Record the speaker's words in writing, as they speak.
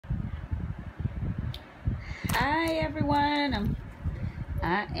Hi everyone,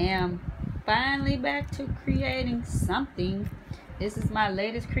 I am finally back to creating something. This is my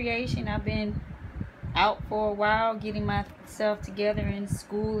latest creation. I've been out for a while getting myself together in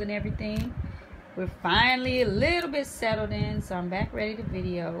school and everything. We're finally a little bit settled in, so I'm back ready to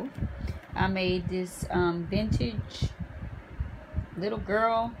video. I made this vintage little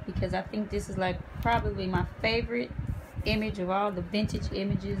girl because I think this is like probably my favorite image of all the vintage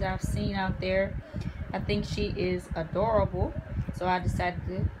images I've seen out there. I think she is adorable, so I decided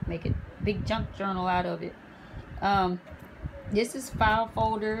to make a big junk journal out of it. This is file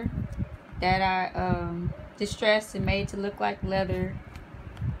folder that I distressed and made to look like leather.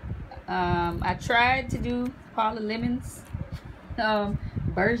 I tried to do Paula Lemon's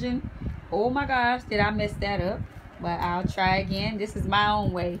version. Oh my gosh, did I mess that up? But I'll try again. This is my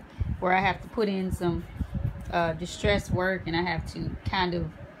own way where I have to put in some distress work, and I have to kind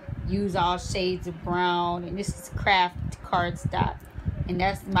of use all shades of brown, and this is craft cardstock, and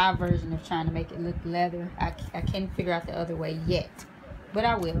that's my version of trying to make it look leather. I can't figure out the other way yet, but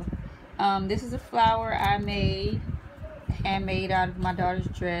I will. This is a flower I made, handmade out of my daughter's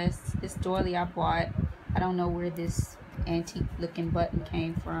dress. This doily I bought. I don't know where this antique looking button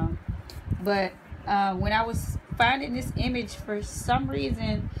came from, but when I was finding this image, for some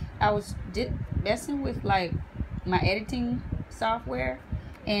reason I was messing with like my editing software,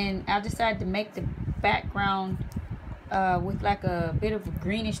 and I decided to make the background with like a bit of a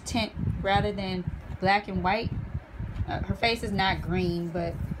greenish tint rather than black and white. Her face is not green,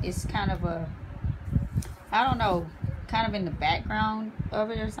 but it's kind of a, I don't know, kind of in the background of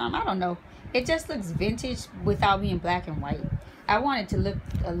it or something. I don't know. It just looks vintage without being black and white. I wanted to look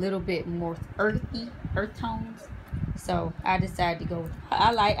a little bit more earthy, earth tones. So I decided to go with,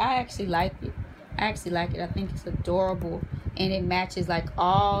 I actually like it. I think it's adorable, and it matches like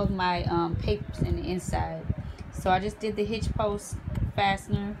all my papers in the inside. So I just did the hitch post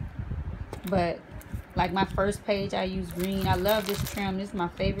fastener, but like my first page I used green. I love this trim. This is my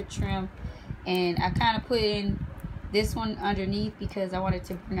favorite trim, and I kind of put in this one underneath because I wanted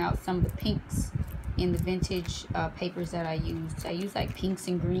to bring out some of the pinks in the vintage papers that I used. I used like pinks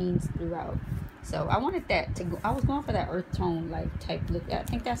and greens throughout. So I wanted that to go, I was going for that earth tone like type look. I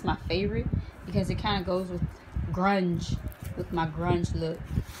think that's my favorite because it kind of goes with grunge, with my grunge look.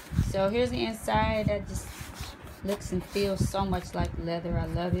 So here's the inside. That just looks and feels so much like leather. I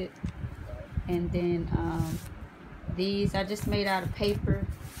love it. And then these I just made out of paper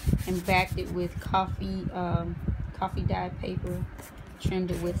and backed it with coffee dyed paper.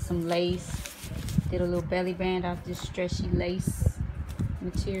 Trimmed it with some lace. Did a little belly band out this stretchy lace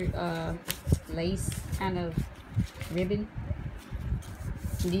material, lace kind of ribbon.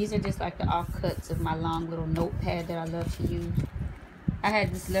 And these are just like the offcuts of my long little notepad that I love to use. I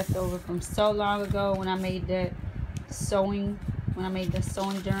had this left over from so long ago when I made that sewing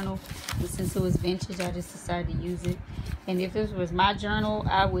journal, and since it was vintage I just decided to use it. And if this was my journal,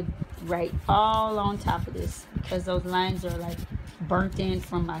 I would write all on top of this because those lines are like burnt in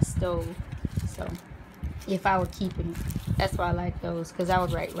from my stove. So if I were keeping it, that's why I like those, because I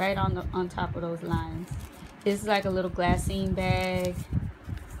would write right on top of those lines. This is like a little glassine bag,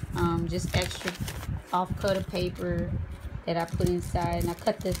 just extra off-cut of paper that I put inside, and I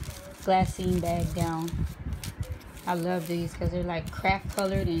cut the glassine bag down. I love these because they're like craft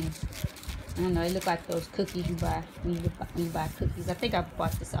colored, and I don't know, they look like those cookies you buy when you buy cookies. I think I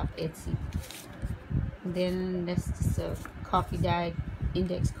bought this off Etsy. And then that's just a coffee dyed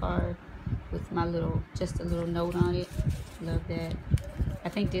index card with my just a little note on it. Love that. I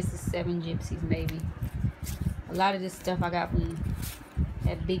think this is 7 Gypsies maybe. A lot of this stuff I got from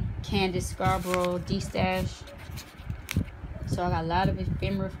that big Candace Scarborough D-stash. So I got a lot of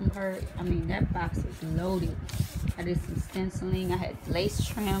ephemera from her. I mean, that box is loaded. I did some stenciling. I had lace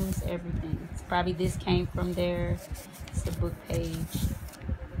trims, everything. Probably this came from there. It's the book page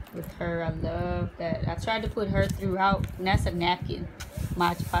with her. I love that. I tried to put her throughout, and that's a napkin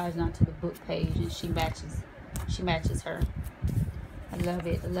Mod Podge onto the book page, and she matches her. I love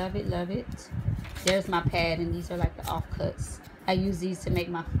it. I love it, love it. There's my pad, and these are like the offcuts. I use these to make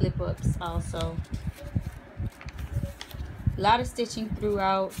my flip ups also. A lot of stitching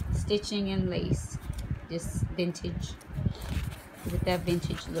throughout, stitching and lace. This vintage, with that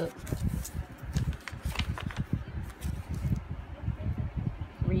vintage look.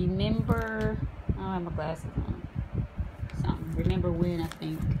 Remember, I don't have my glasses on. Something. Remember when, I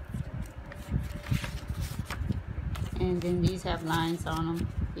think. And then these have lines on them.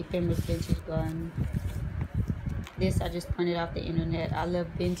 Ephemera's Vintage Garden. This I just printed off the internet. I love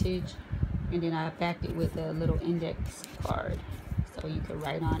vintage. And then I backed it with a little index card so you could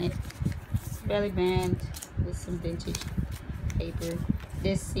write on it. Belly band, with some vintage paper.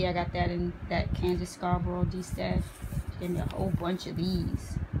 This, see, I got that in that Candace Scarborough D-stash. She gave me a whole bunch of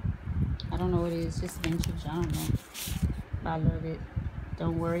these. I don't know what it is, just vintage, I don't know. But I love it.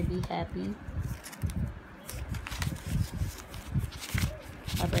 Don't worry, be happy.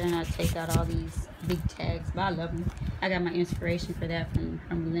 I better not take out all these big tags, but I love them. I got my inspiration for that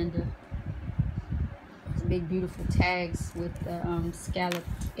from Linda. It's big, beautiful tags with the scalloped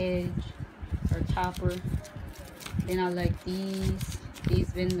edge or topper. Then I like these. These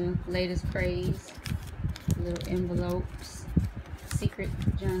been the latest craze. Little envelopes. Secret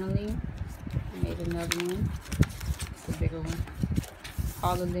journaling. I made another one. It's a bigger one.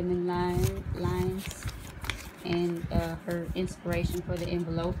 All the lemon lines. And her inspiration for the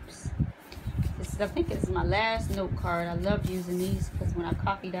envelopes. This is, I think it's my last note card. I love using these because when I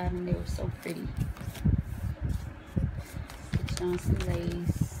copied them, they were so pretty. Stitch on some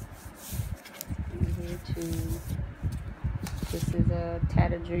lace. And here too. This is a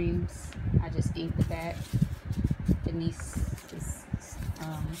Tatter Dreams. I just inked the back. Denise's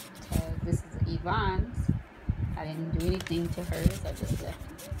tag. This is Yvonne's. I didn't do anything to hers. I just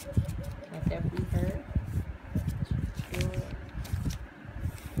left that from her.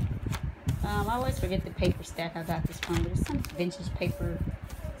 I always forget the paper stack I got this from, but it's some vintage paper,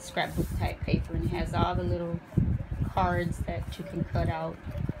 scrapbook type paper, and it has all the little cards that you can cut out.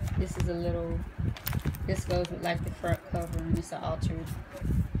 This is a little, this goes with like the front cover, and it's an altered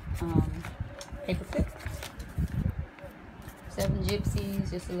paper clip. 7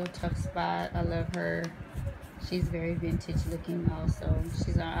 Gypsies, just a little tough spot. I love her. She's very vintage looking also.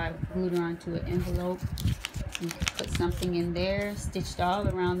 I glued her onto an envelope. You can put something in there, stitched all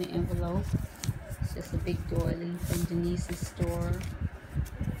around the envelope. It's just a big doily from Denise's store.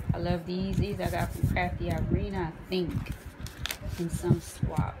 I love these. These I got from Crafty Irina, I think, in some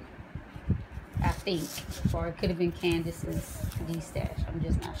swap. I think. Or it could have been Candace's D-stash. I'm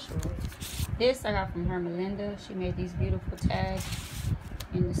just not sure. This I got from her Melinda. She made these beautiful tags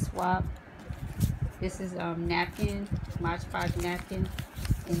in the swap. This is napkin, Mod Podge napkin.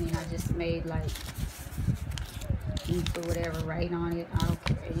 And then I just made like ink or whatever right on it. I don't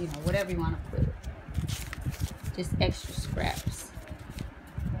care, you know, whatever you want to put. Just extra scraps.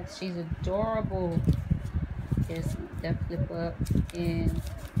 But she's adorable. There's that flip up, and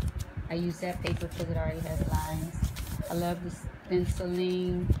I use that paper because it already has lines. I love this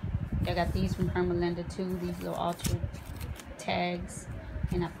stenciling. I got these from her Melinda too. These little altered tags,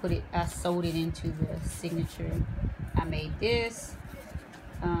 and I sewed it into the signature. I made this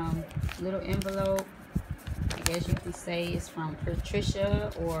little envelope. I guess you can say it's from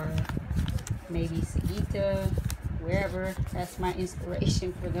Patricia or maybe Sagita, wherever. That's my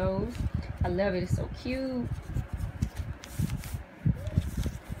inspiration for those. I love it. It's so cute.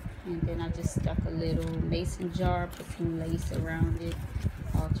 And then I just stuck a little mason jar, put some lace around it,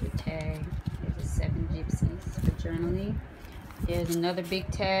 altered tag. There's a 7 Gypsies for journaling. There's another big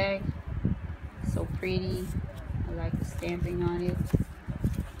tag. So pretty. I like the stamping on it.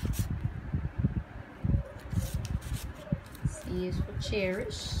 C is for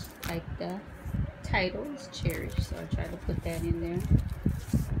Cherish, like the title is Cherish, so I tried to put that in there.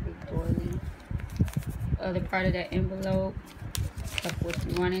 Big doily. Other part of that envelope, put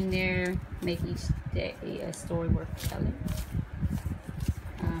one in there, make each day a story worth telling.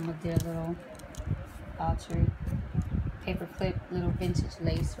 I did a little altered paper clip, little vintage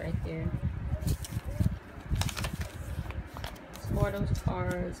lace right there. For those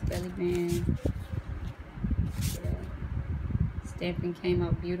cards, belly band. Yeah. Stamping came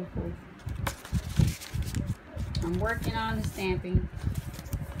out beautiful. I'm working on the stamping.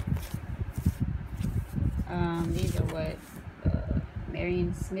 These are what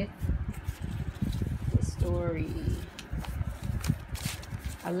Marion Smith, the story.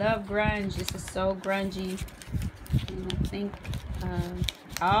 I love grunge. This is so grungy, and I think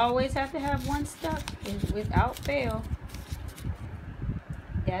I always have to have one stuck without fail.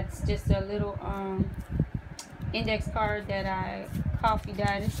 That's just a little index card that I coffee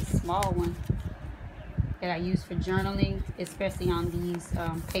dyed. It's a small one that I use for journaling, especially on these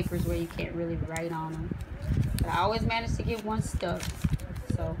papers where you can't really write on them. But I always manage to get one stuck.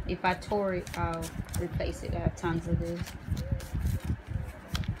 So if I tore it, I'll replace it. I have tons of this.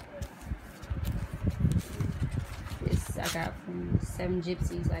 This I got from 7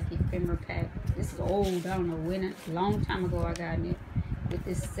 Gypsies, like ephemera pack. This is old. I don't know when. A long time ago I got it with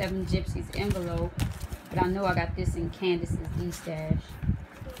this 7 Gypsies envelope. But I know I got this in Candace's D-stash.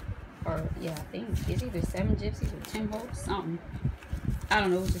 Or, yeah, I think it's either 7 Gypsies or Tim Holtz, something. I don't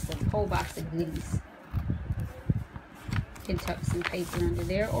know. It was just a whole box of goodies. can tuck some paper under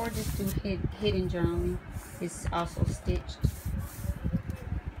there or just do hidden journaling. It's also stitched.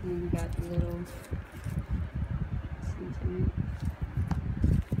 And we got the little sentiment.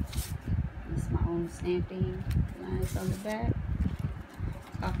 It's my own stamping lines on the back.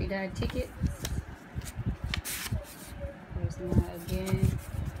 Coffee dyed tickets. There's my, again,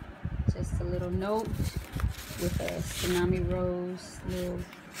 just a little note with a tsunami rose little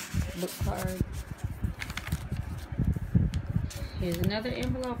book card. Here's another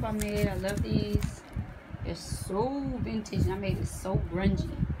envelope I made. I love these. They're so vintage. I made it so grungy.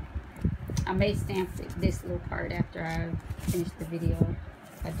 I may stamp this little part after I finish the video.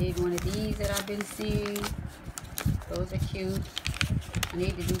 I did one of these that I've been seeing. Those are cute. I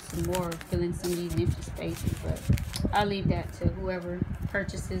need to do some more, fill in some of these empty spaces, but I'll leave that to whoever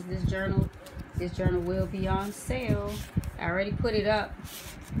purchases this journal. This journal will be on sale. I already put it up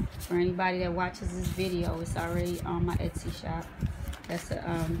for anybody that watches this video. It's already on my Etsy shop. That's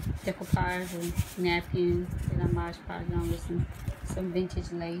a decoupage or napkin that I Mod Podged on with some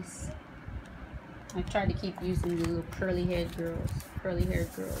vintage lace. I tried to keep using the little curly haired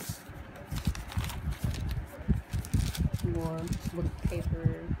girls. More book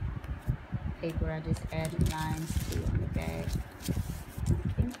paper I just added lines to on the back.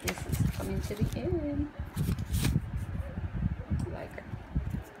 I think this is coming to the end. Like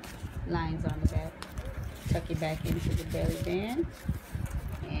lines on the back. Tuck it back into the belly band.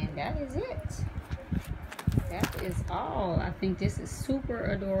 And that is it. That is all. I think this is super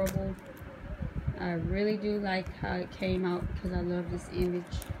adorable. I really do like how it came out because I love this image.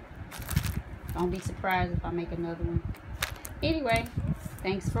 Don't be surprised if I make another one. Anyway,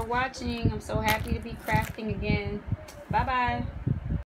 thanks for watching. I'm so happy to be crafting again. Bye-bye.